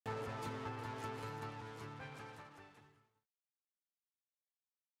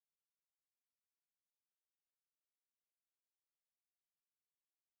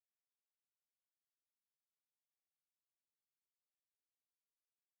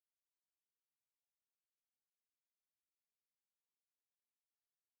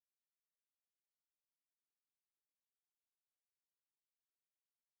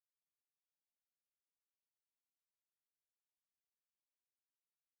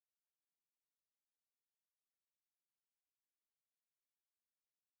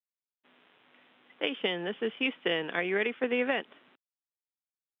station. This is Houston. Are you ready for the event?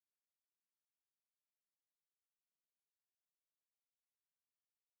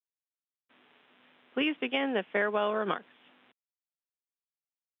 Please begin the farewell remarks.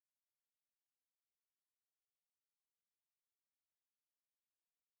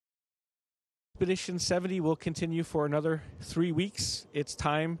 Expedition 70 will continue for another 3 weeks. It's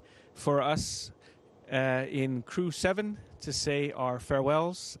time for us in Crew-7 to say our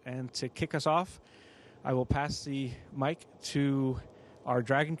farewells, and to kick us off, I will pass the mic to our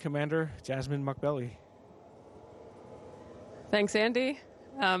Dragon Commander, Jasmin Moghbeli. Thanks, Andy.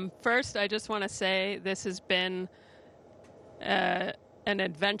 First, I just want to say this has been an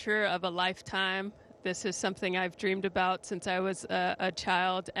adventure of a lifetime. This is something I've dreamed about since I was a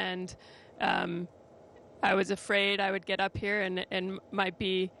child, and I was afraid I would get up here and might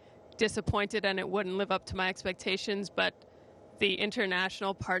be disappointed and it wouldn't live up to my expectations, but the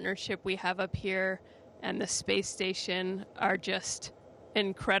international partnership we have up here and the space station are just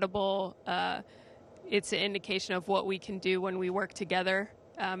incredible. It's an indication of what we can do when we work together.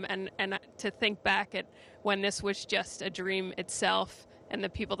 And to think back at when this was just a dream itself, and the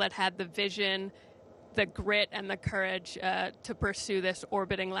people that had the vision, the grit, and the courage to pursue this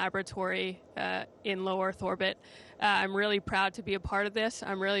orbiting laboratory in low Earth orbit. I'm really proud to be a part of this.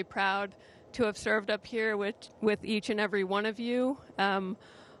 I'm really proud to have served up here with each and every one of you.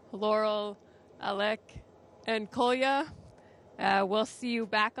 Loral, Oleg, and Kolya, we'll see you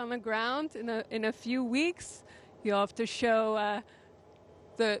back on the ground in a few weeks. You'll have to show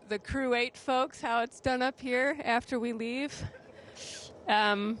the Crew-8 folks how it's done up here after we leave.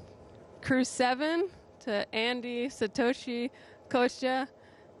 Crew-7, to Andy, Satoshi, Kostya,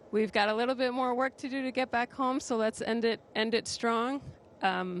 we've got a little bit more work to do to get back home, so let's end it strong.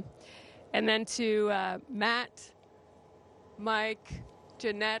 And then to Matt, Mike,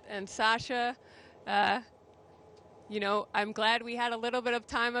 Jeanette, and Sasha, I'm glad we had a little bit of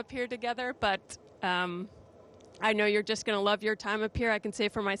time up here together, but I know you're just going to love your time up here. I can say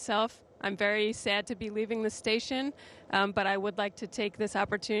for myself, I'm very sad to be leaving the station, but I would like to take this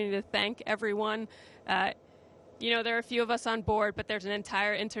opportunity to thank everyone. There are a few of us on board, but there's an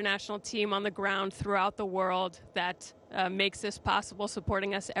entire international team on the ground throughout the world that makes this possible,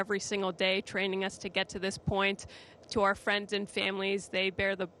 supporting us every single day, training us to get to this point. To our friends and families, they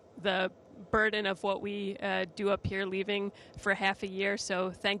bear the burden of what we do up here, leaving for half a year.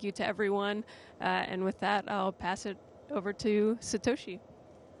 So thank you to everyone. And with that, I'll pass it over to Satoshi.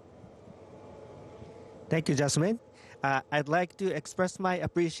 Thank you, Jasmin. I'd like to express my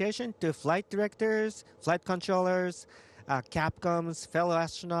appreciation to flight directors, flight controllers, Capcoms, fellow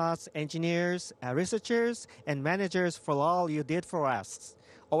astronauts, engineers, researchers, and managers for all you did for us.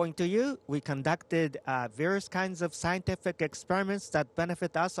 Owing to you, we conducted various kinds of scientific experiments that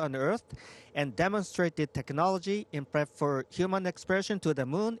benefit us on Earth and demonstrated technology in prep for human exploration to the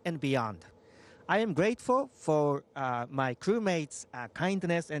moon and beyond. I am grateful for my crewmates'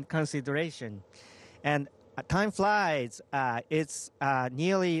 kindness and consideration. And time flies. It's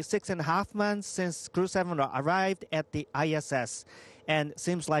nearly 6.5 months since Crew-7 arrived at the ISS, and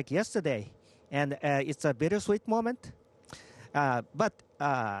seems like yesterday. And it's a bittersweet moment, but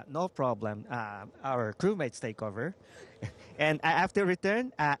no problem. Our crewmates take over. And after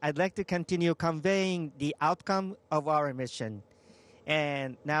return, I'd like to continue conveying the outcome of our mission.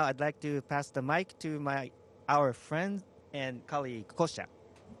 And now I'd like to pass the mic to our friend and colleague, Kostya.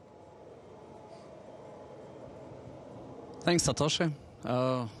 Thanks, Satoshi.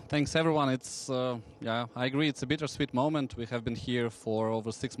 Thanks, everyone. I agree, it's a bittersweet moment. We have been here for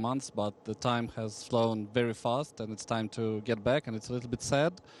over 6 months, but the time has flown very fast, and it's time to get back, and it's a little bit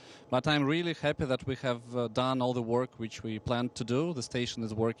sad. But I'm really happy that we have done all the work which we planned to do. The station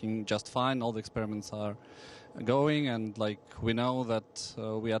is working just fine. All the experiments are going, and we know that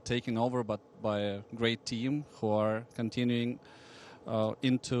we are taken over by a great team who are continuing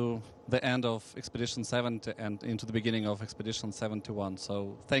into the end of Expedition 70 and into the beginning of Expedition 71.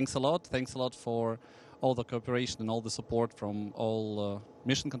 So thanks a lot. Thanks a lot for all the cooperation and all the support from all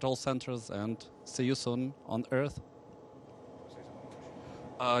mission control centers, and see you soon on Earth.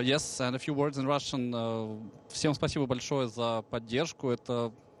 Yes, and a few words in Russian. Всем спасибо большое за поддержку.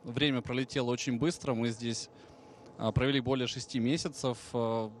 Это время пролетело очень быстро. Мы здесь провели более 6 месяцев.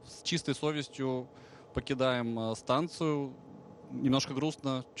 С чистой совестью покидаем станцию. Немножко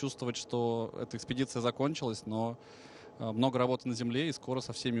грустно чувствовать, что эта экспедиция закончилась, но много работы на Земле, и скоро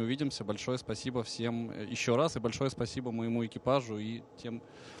со всеми увидимся. Большое спасибо всем еще раз, и большое спасибо моему экипажу и тем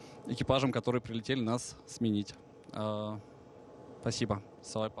экипажам, которые прилетели нас сменить. Спасибо.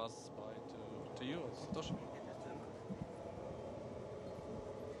 So I pass by to you, Satoshi.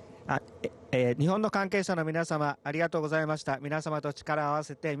 日本の関係者の皆様、ありがとうございました。皆様と力を合わ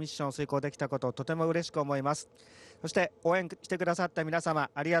せてミッションを遂行できたことをとても嬉しく思います。そして応援してくださった皆様、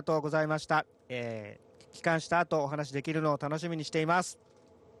ありがとうございました。帰還した後お話できるのを楽しみにしています。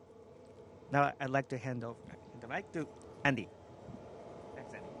Now I'd like to hand over the mic to Andy.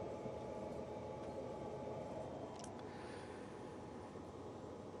 Thanks, Andy.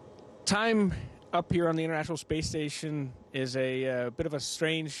 Time up here on the International Space Station is a bit of a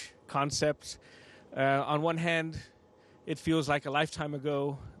strange concept. On one hand, it feels like a lifetime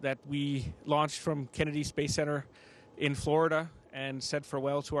ago that we launched from Kennedy Space Center in Florida and said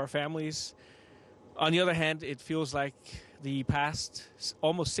farewell to our families. On the other hand, it feels like the past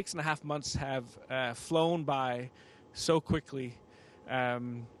almost 6.5 months have flown by so quickly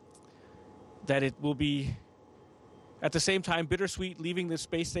that it will be at the same time bittersweet leaving the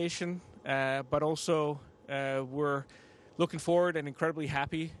space station, but also we're looking forward and incredibly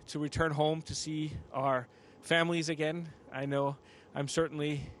happy to return home to see our families again. I know I'm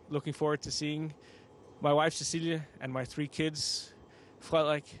certainly looking forward to seeing my wife Cecilia and my 3 kids,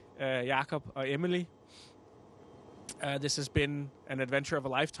 Frederik, Jakob, and Emily. This has been an adventure of a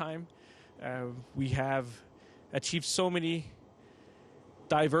lifetime. We have achieved so many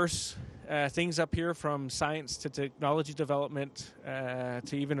diverse things up here, from science to technology development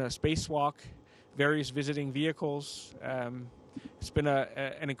to even a spacewalk, various visiting vehicles. It's been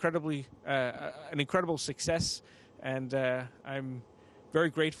an incredible success, and I'm very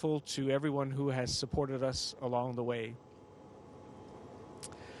grateful to everyone who has supported us along the way.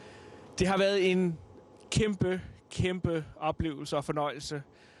 Det har været en kæmpe oplevelse og fornøjelse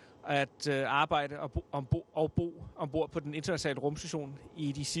at arbejde og bo ombord på den internationale rumstation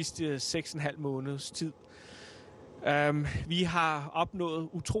i de sidste 6,5 måneders tid. Vi har opnået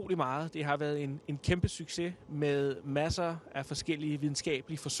utrolig meget. Det har været en kæmpe succes med masser af forskellige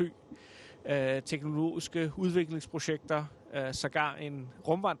videnskabelige forsøg, teknologiske udviklingsprojekter, sågar en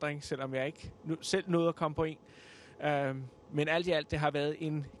rumvandring, selvom jeg ikke selv nåede at komme på en. Men alt i alt, det har været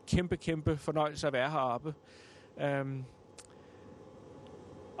en kæmpe fornøjelse at være heroppe.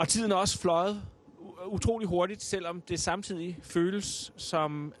 Og tiden er også fløjet utrolig hurtigt, selvom det samtidig føles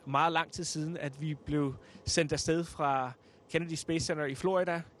som meget lang tid siden, at vi blev sendt afsted fra Kennedy Space Center i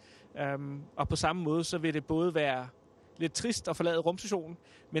Florida. Og på samme måde, så vil det både være lidt trist at forlade rumstationen,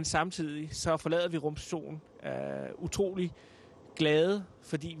 men samtidig så forlader vi rumstationen utrolig glade,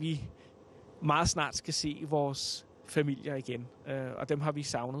 fordi vi meget snart skal se vores familier igen. Og dem har vi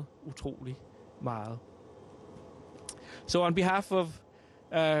savnet utrolig meget. So on behalf of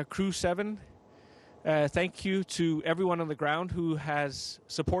Crew-7, thank you to everyone on the ground who has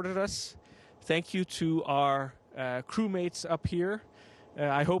supported us. Thank you to our crewmates up here.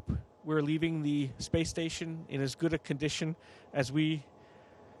 I hope we're leaving the space station in as good a condition as we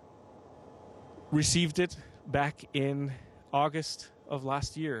received it back in August of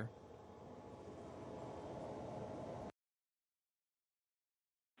last year.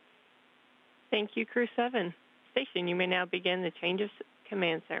 Thank you, Crew-7. Station, you may now begin the change of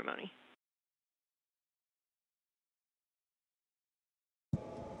command ceremony.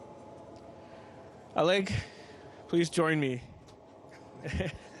 Oleg, please join me.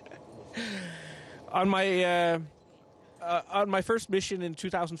 On my first mission in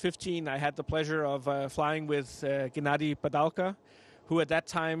 2015, I had the pleasure of flying with Gennady Badalka, who at that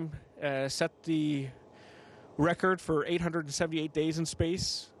time set the record for 878 days in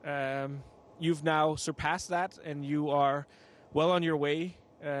space. You've now surpassed that, and you are well on your way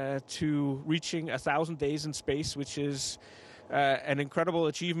to reaching 1,000 days in space, which is an incredible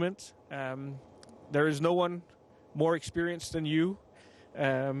achievement. There is no one more experienced than you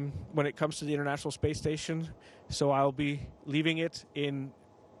when it comes to the International Space Station, so I'll be leaving it in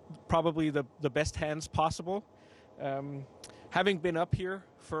probably the best hands possible. Having been up here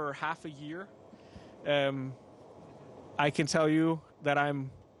for half a year, I can tell you that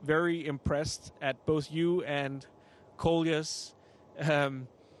I'm very impressed at both you and Kolya's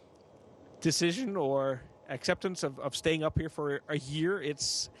decision or acceptance of staying up here for a year.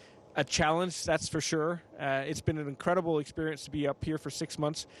 It's a challenge, that's for sure. It's been an incredible experience to be up here for 6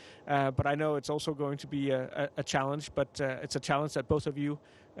 months, but I know it's also going to be a challenge, but it's a challenge that both of you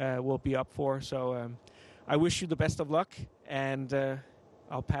will be up for. So I wish you the best of luck, and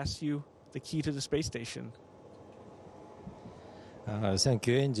I'll pass you the key to the space station. Thank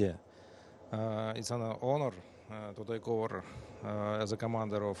you, Andy. It's an honor to take over as a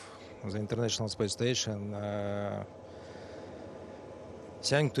commander of the International Space Station.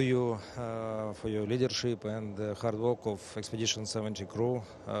 Thank to you for your leadership and the hard work of Expedition 70 crew.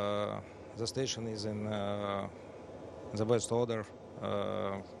 The station is in the best order,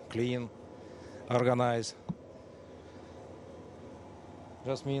 clean, organize.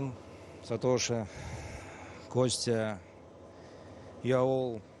 Jasmin, Satoshi, Kostya, you are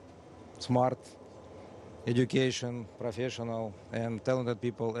all smart, education, professional, and talented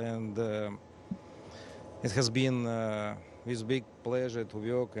people, and it has been with big pleasure to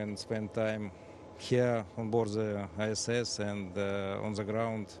work and spend time here on board the ISS and on the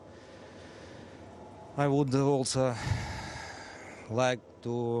ground. I would also like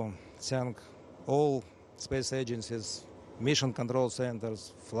to thank all space agencies, mission control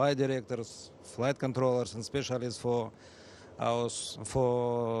centers, flight directors, flight controllers, and specialists for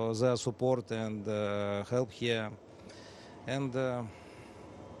their support and help here. And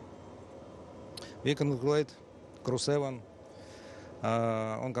we congratulate Crew-7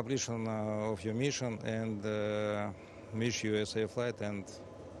 on completion of your mission and wish you a safe flight and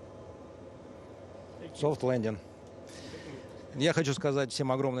soft landing. Я хочу сказать всем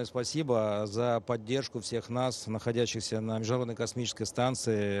огромное спасибо за поддержку всех нас, находящихся на Международной космической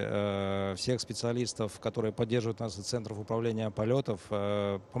станции, всех специалистов, которые поддерживают нас из центров управления полетов,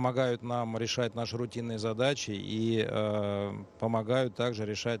 помогают нам решать наши рутинные задачи и помогают также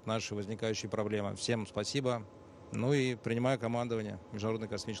решать наши возникающие проблемы. Всем спасибо. Ну и принимаю командование Международной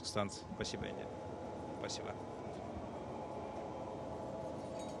космической станции. Спасибо, Анди. Спасибо.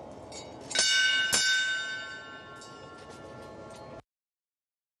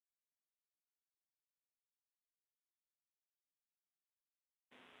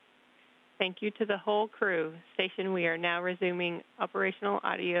 Thank you to the whole crew. Station, we are now resuming operational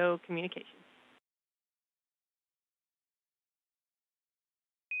audio communication.